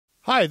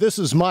Hi, this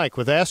is Mike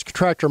with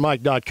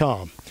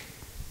AskTractorMike.com.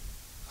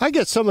 I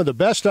get some of the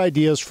best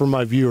ideas from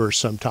my viewers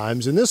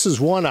sometimes, and this is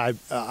one I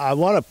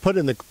want to put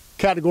in the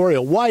category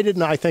of why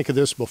didn't I think of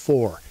this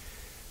before?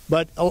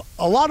 But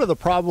a lot of the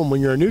problem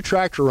when you're a new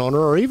tractor owner,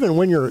 or even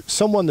when you're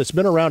someone that's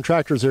been around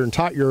tractors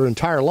your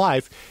entire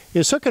life,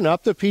 is hooking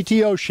up the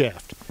PTO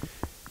shaft.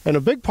 And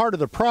a big part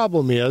of the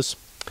problem is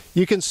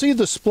you can see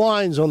the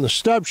splines on the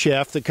stub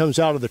shaft that comes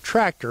out of the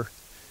tractor,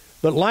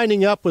 but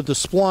lining up with the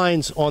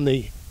splines on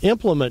the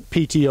implement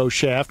PTO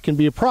shaft can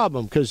be a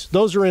problem because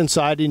those are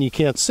inside and you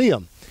can't see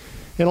them.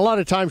 And a lot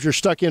of times you're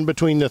stuck in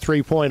between the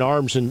three-point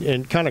arms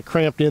and kind of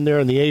cramped in there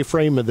in the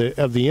A-frame of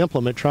the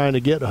implement trying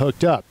to get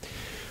hooked up.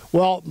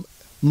 Well,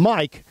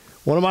 Mike,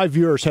 one of my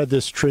viewers, had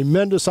this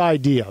tremendous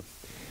idea.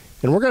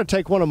 And we're going to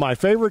take one of my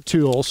favorite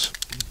tools,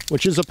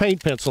 which is a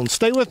paint pencil. And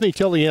stay with me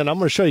till the end. I'm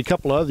going to show you a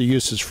couple of other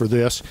uses for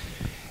this.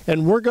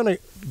 And we're going to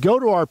go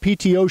to our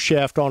PTO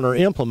shaft on our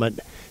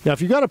implement. Now,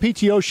 if you've got a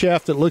PTO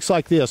shaft that looks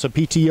like this, a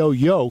PTO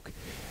yoke,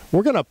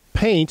 we're going to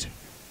paint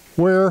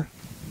where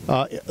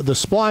the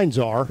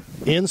splines are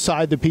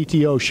inside the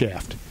PTO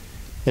shaft.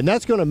 And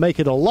that's going to make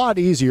it a lot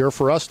easier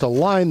for us to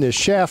line this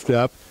shaft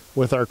up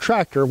with our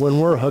tractor when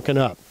we're hooking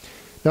up.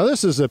 Now,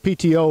 this is a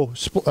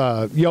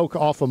PTO yoke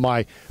off of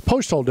my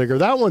post hole digger.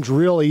 That one's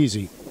real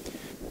easy.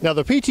 Now,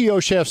 the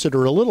PTO shafts that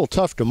are a little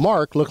tough to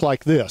mark look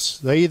like this.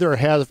 They either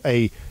have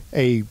a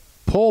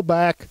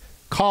pull-back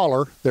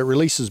collar that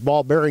releases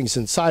ball bearings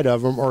inside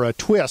of them, or a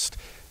twist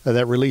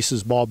that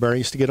releases ball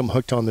bearings to get them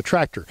hooked on the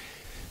tractor.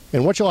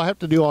 And what you'll have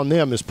to do on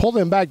them is pull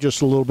them back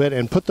just a little bit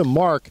and put the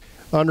mark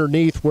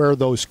underneath where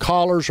those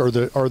collars or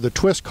the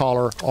twist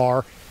collar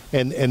are,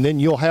 and then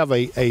you'll have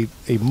a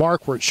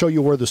mark where it show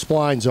you where the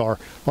splines are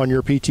on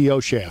your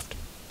PTO shaft.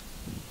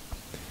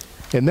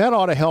 And that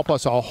ought to help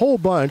us a whole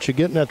bunch of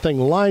getting that thing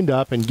lined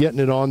up and getting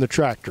it on the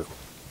tractor.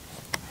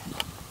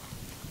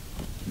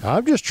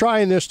 I'm just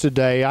trying this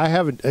today. I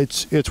haven't.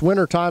 It's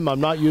winter time.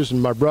 I'm not using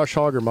my brush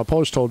hog or my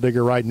post hole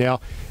digger right now,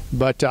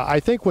 but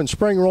I think when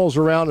spring rolls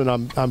around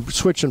and I'm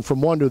switching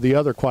from one to the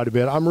other quite a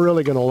bit, I'm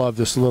really going to love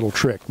this little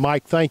trick.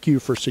 Mike, thank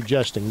you for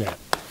suggesting that.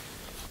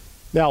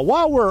 Now,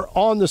 while we're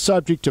on the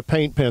subject of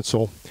paint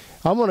pencil,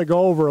 I'm going to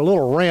go over a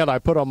little rant I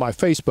put on my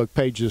Facebook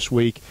page this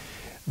week.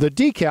 The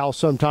decals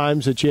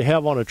sometimes that you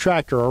have on a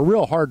tractor are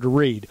real hard to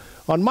read.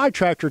 On my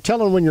tractor,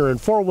 telling when you're in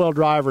four-wheel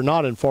drive or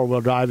not in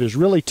four-wheel drive is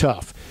really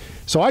tough.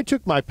 So I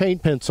took my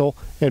paint pencil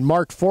and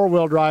marked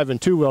four-wheel drive and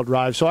two-wheel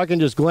drive so I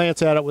can just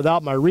glance at it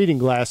without my reading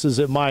glasses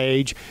at my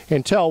age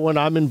and tell when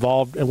I'm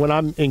involved and when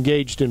I'm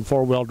engaged in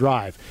four-wheel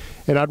drive.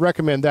 And I'd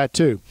recommend that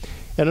too.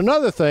 And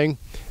another thing,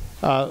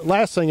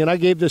 last thing, and I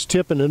gave this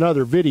tip in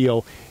another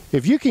video,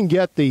 if you can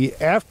get the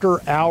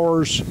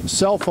after-hours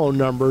cell phone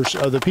numbers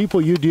of the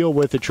people you deal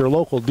with at your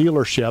local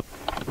dealership,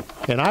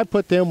 and I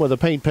put them with a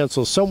paint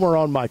pencil somewhere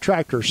on my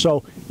tractor,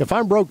 so if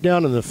I'm broke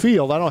down in the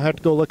field, I don't have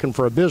to go looking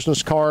for a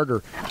business card,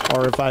 or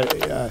if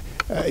I,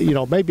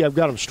 maybe I've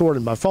got them stored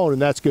in my phone,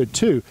 and that's good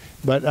too,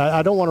 but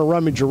I don't want to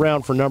rummage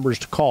around for numbers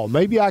to call.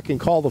 Maybe I can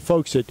call the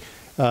folks at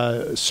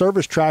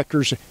service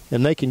tractors,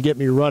 and they can get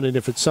me running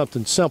if it's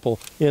something simple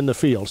in the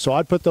field. So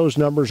I'd put those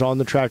numbers on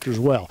the tractor as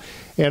well.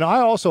 And I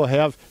also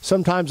have,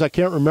 sometimes I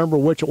can't remember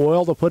which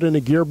oil to put in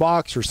a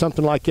gearbox or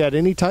something like that.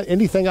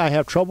 Anything I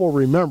have trouble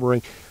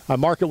remembering, I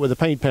mark it with a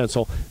paint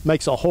pencil.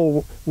 Makes the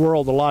whole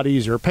world a lot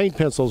easier. Paint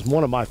pencil is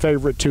one of my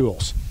favorite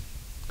tools.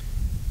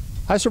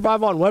 I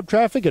survive on web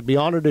traffic. I'd be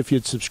honored if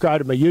you'd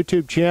subscribe to my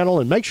YouTube channel,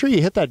 and make sure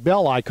you hit that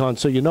bell icon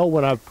so you know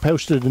when I've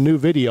posted a new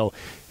video,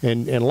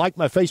 and like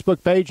my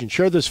Facebook page and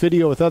share this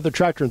video with other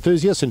tractor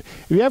enthusiasts. And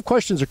if you have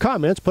questions or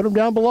comments, put them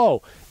down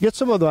below. Get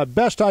some of the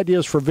best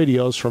ideas for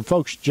videos from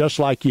folks just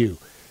like you.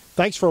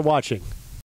 Thanks for watching.